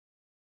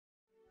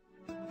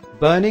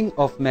Burning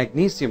of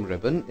magnesium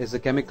ribbon is a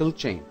chemical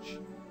change.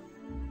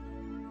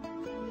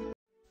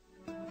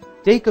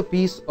 Take a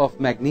piece of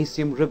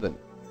magnesium ribbon.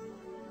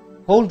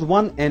 Hold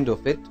one end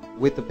of it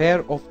with a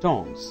pair of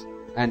tongs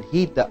and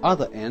heat the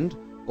other end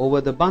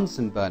over the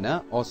Bunsen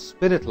burner or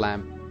spirit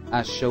lamp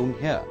as shown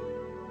here.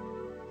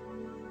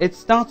 It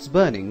starts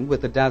burning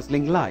with a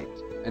dazzling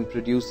light and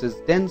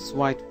produces dense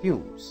white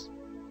fumes.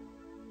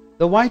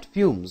 The white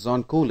fumes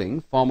on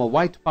cooling form a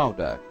white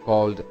powder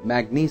called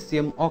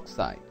magnesium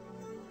oxide.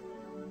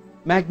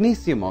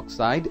 Magnesium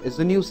oxide is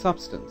a new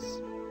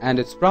substance, and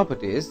its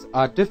properties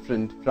are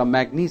different from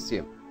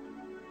magnesium.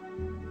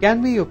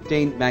 Can we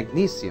obtain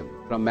magnesium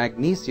from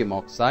magnesium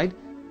oxide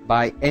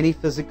by any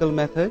physical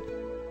method?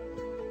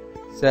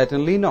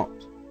 Certainly not.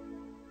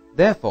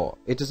 Therefore,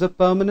 it is a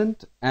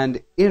permanent and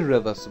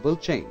irreversible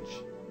change.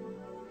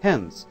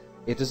 Hence,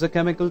 it is a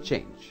chemical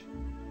change.